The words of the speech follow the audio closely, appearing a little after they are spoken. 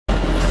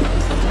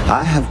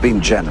I have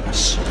been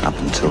generous up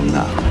until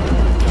now,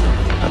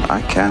 but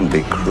I can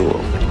be cruel.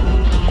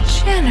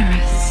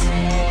 Generous?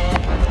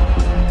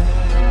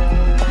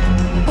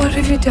 What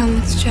have you done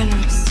that's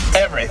generous?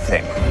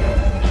 Everything.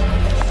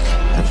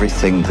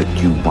 Everything that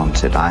you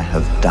wanted, I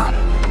have done.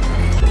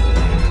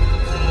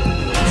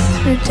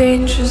 Through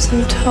dangers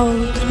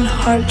untold and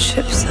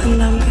hardships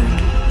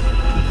unnumbered,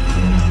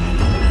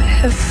 I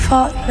have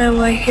fought my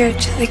way here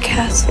to the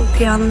castle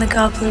beyond the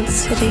Goblin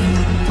City.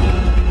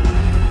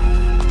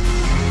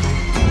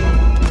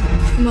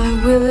 For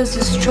my will is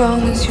as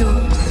strong as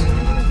yours,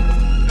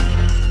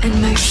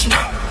 and my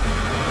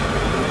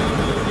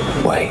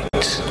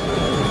Wait.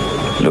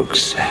 Look,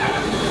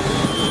 Sarah.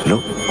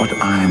 Look what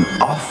I'm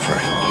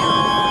offering you.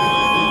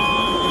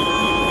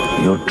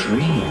 Your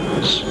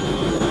dreams.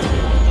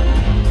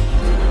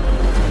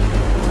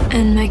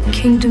 and my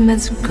kingdom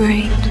is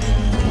great.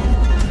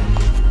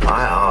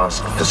 I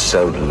ask for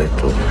so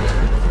little.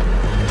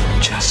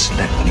 Just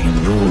let me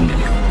rule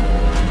you,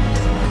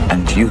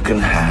 and you can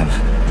have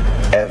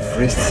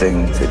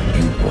everything that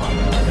you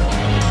want.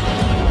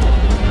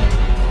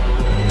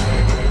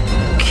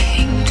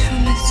 Kingdom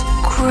is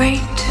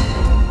great.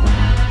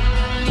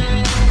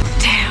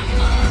 Damn.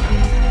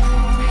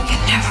 I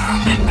can never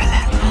remember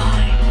that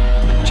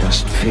line.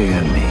 Just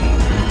fear me,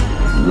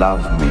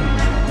 love me,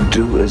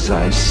 do as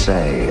I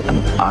say, and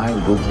I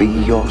will be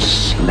your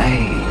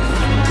slave.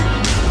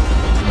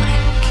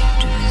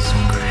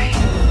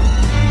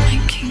 My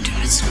kingdom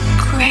is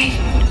great.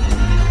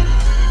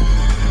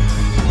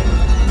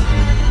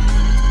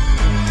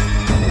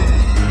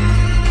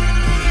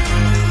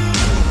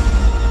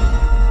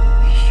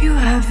 You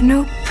have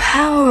no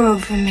power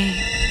over me.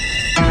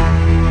 You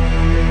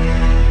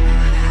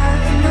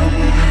have no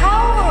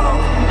power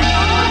over me.